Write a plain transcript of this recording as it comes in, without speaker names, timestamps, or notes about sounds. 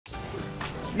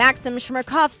Maksim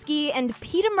Chmerkovskiy and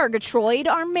Peta Murgatroyd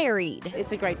are married.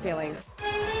 It's a great feeling.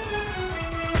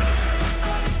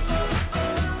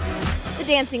 The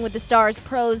Dancing with the Stars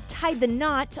pros tied the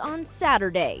knot on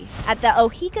Saturday at the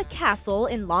Oheka Castle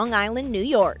in Long Island, New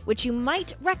York, which you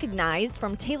might recognize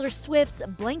from Taylor Swift's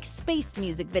Blank Space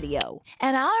music video.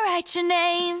 And I'll write your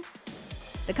name.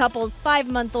 The couple's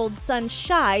 5-month-old son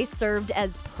Shai served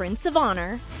as Prince of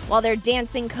Honor, while their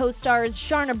dancing co-stars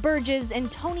Sharna Burgess and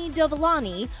Tony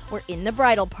Dovolani were in the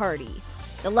bridal party.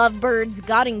 The lovebirds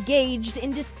got engaged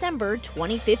in December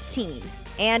 2015.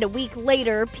 And a week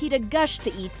later, Peta gushed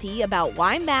to ET about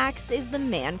why Max is the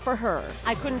man for her.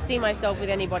 I couldn't see myself with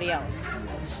anybody else.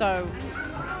 So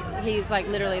he's like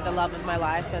literally the love of my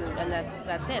life, and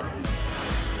that's it.